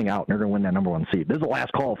 they're winning out, and they're going to win that number one seed. This is the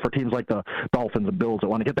last call for teams like the Dolphins and Bills that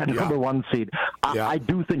want to get that number one seed. I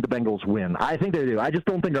do think the Bengals win. I think they do. I just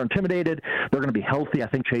don't think they're intimidated. They're going to be healthy. I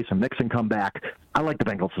think Chase and Mixon come back. I like the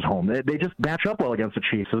Bengals at home. They just match up well against the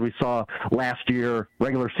Chiefs, as we saw last year,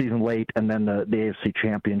 regular season late, and then the AFC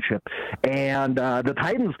Championship. And the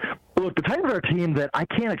Titans, look, the Titans are a team that I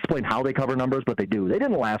can't explain how they cover numbers, but they do. They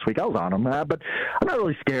didn't last week. I was on them, but I'm not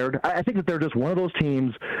really scared. I think that they're just one of those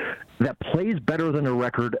teams that plays better than their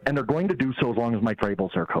record, and they're going to do so as long as Mike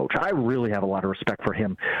Vrabel's their coach. I really have a lot of respect for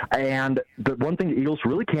him. And the one thing the Eagles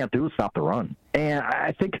really can't do is stop the run. And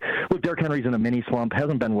I think, look, Derrick Henry's in a mini slump,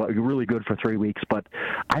 hasn't been really good for 3 weeks, but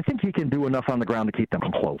I think he can do enough on the ground to keep them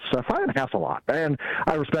close. 5.5's a lot. And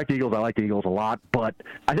I respect the Eagles. I like the Eagles a lot. But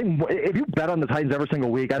I think if you bet on the Titans every single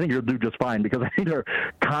week, I think you'll do just fine because I think they're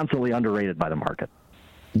constantly underrated by the market.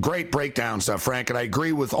 Great breakdown stuff, Frank, and I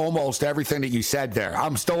agree with almost everything that you said there.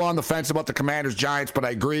 I'm still on the fence about the Commanders, Giants, but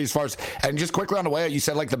I agree as far as, and just quickly on the way, you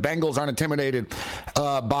said like the Bengals aren't intimidated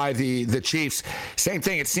by the Chiefs. Same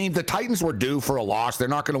thing. It seemed the Titans were due for a loss. They're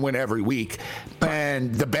not going to win every week,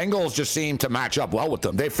 and the Bengals just seem to match up well with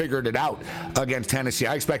them. They figured it out against Tennessee.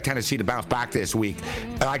 I expect Tennessee to bounce back this week.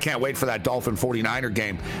 I can't wait for that Dolphin 49er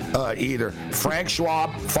game either. Frank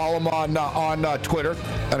Schwab, follow him on Twitter,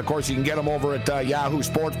 and of course you can get him over at Yahoo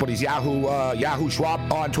Sports. But he's Yahoo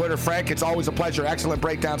Schwab on Twitter. Frank, it's always a pleasure. Excellent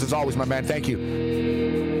breakdowns as always, my man. Thank you.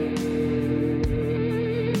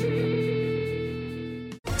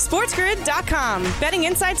 SportsGrid.com. Betting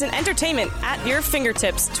insights and entertainment at your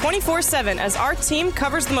fingertips 24/7 as our team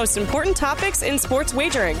covers the most important topics in sports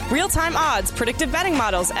wagering. Real-time odds, predictive betting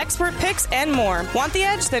models, expert picks, and more. Want the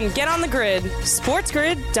edge? Then get on the grid.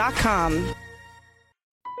 SportsGrid.com.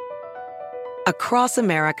 Across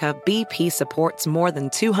America, BP supports more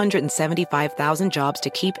than 275,000 jobs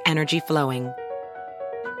to keep energy flowing.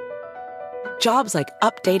 Jobs like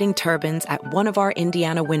updating turbines at one of our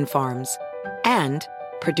Indiana wind farms and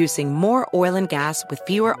producing more oil and gas with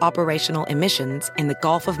fewer operational emissions in the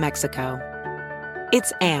Gulf of Mexico.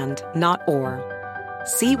 It's and, not or.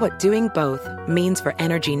 See what doing both means for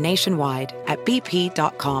energy nationwide at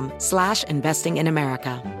bp.com/investing in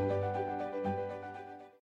America.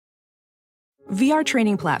 VR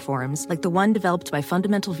training platforms, like the one developed by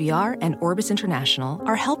Fundamental VR and Orbis International,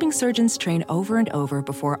 are helping surgeons train over and over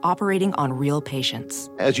before operating on real patients.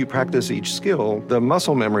 As you practice each skill, the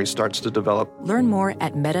muscle memory starts to develop. Learn more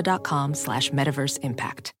at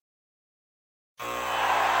meta.com/metaverseimpact.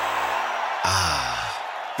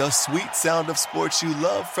 The sweet sound of sports you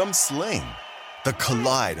love from Sling. The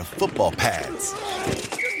collide of football pads.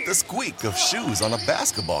 The squeak of shoes on a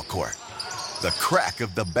basketball court. The crack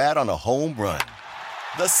of the bat on a home run.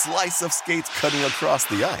 The slice of skates cutting across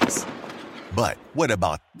the ice. But what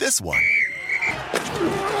about this one?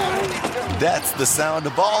 That's the sound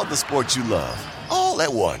of all the sports you love, all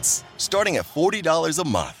at once. Starting at $40 a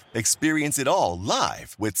month. Experience it all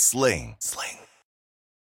live with Sling. Sling.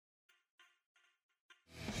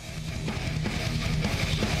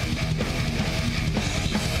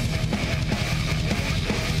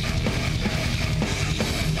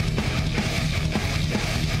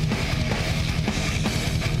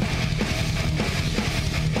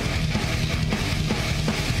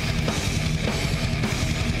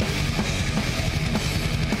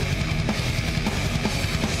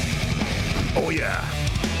 Oh, yeah.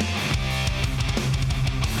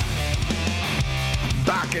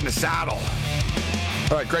 Back in the saddle.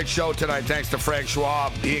 All right, great show tonight. Thanks to Frank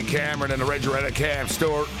Schwab, Ian Cameron, and the Red Cam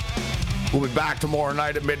Stewart. We'll be back tomorrow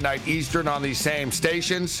night at midnight Eastern on these same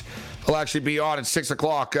stations. I'll actually be on at 6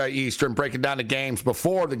 o'clock Eastern, breaking down the games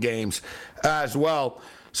before the games as well.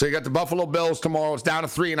 So you got the Buffalo Bills tomorrow. It's down to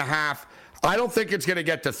 3.5. I don't think it's going to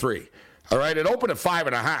get to 3. All right, it opened at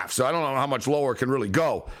 5.5, so I don't know how much lower it can really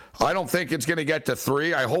go. I don't think it's going to get to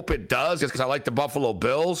 3. I hope it does, just because I like the Buffalo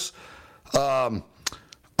Bills. I'm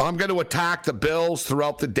going to attack the Bills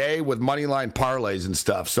throughout the day with money line parlays and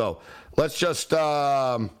stuff. So let's just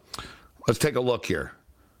let's take a look here.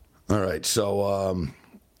 All right, so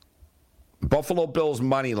Buffalo Bills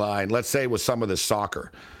money line. Let's say with some of this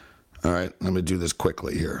soccer. All right, let me do this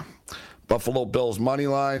quickly here. Buffalo Bills money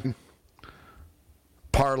line.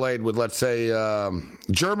 Parlayed with, let's say,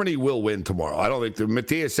 Germany will win tomorrow. I don't think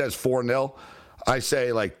Matthias says 4-0. I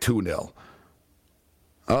say like 2-0.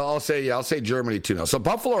 I'll say Germany 2-0. So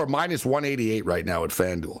Buffalo are minus 188 right now at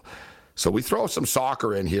FanDuel. So we throw some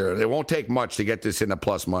soccer in here. It won't take much to get this into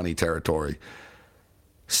plus money territory.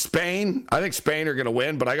 Spain, I think Spain are going to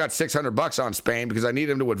win, but I got $600 on Spain because I need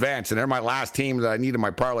them to advance, and they're my last team that I need in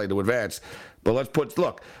my parlay to advance. But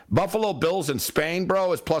look, Buffalo Bills and Spain,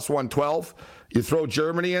 bro, is plus 112. You throw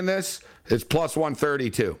Germany in this, it's plus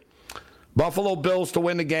 132. Buffalo Bills to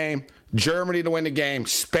win the game, Germany to win the game,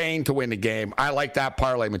 Spain to win the game. I like that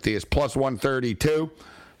parlay, Matthias, plus 132.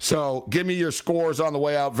 So give me your scores on the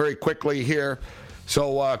way out very quickly here.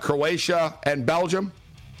 So Croatia and Belgium.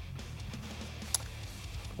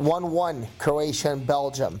 1-1, Croatia and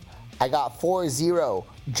Belgium. I got 4-0,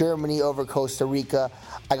 Germany over Costa Rica.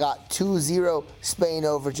 I got 2-0, Spain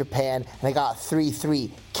over Japan. And I got 3-3,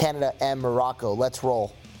 Canada and Morocco. Let's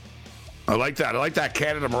roll. I like that. I like that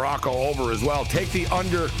Canada-Morocco over as well. Take the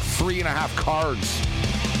under 3.5 cards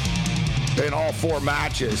in all 4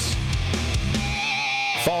 matches.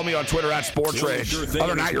 Follow me on Twitter at SportsRage. Other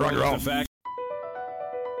than that, you're on your own.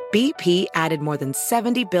 BP added more than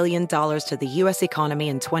 $70 billion to the U.S. economy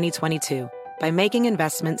in 2022 by making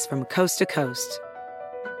investments from coast to coast.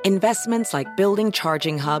 Investments like building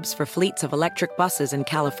charging hubs for fleets of electric buses in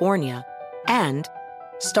California and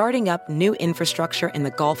starting up new infrastructure in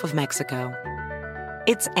the Gulf of Mexico.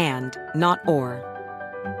 It's and, not or.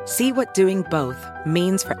 See what doing both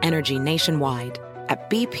means for energy nationwide at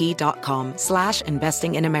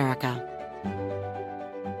bp.com/investing in America.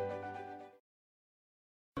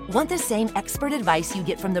 Want the same expert advice you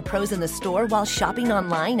get from the pros in the store while shopping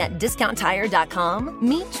online at DiscountTire.com?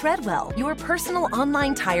 Meet Treadwell, your personal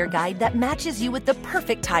online tire guide that matches you with the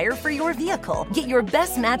perfect tire for your vehicle. Get your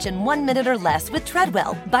best match in 1 minute or less with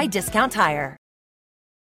Treadwell by Discount Tire.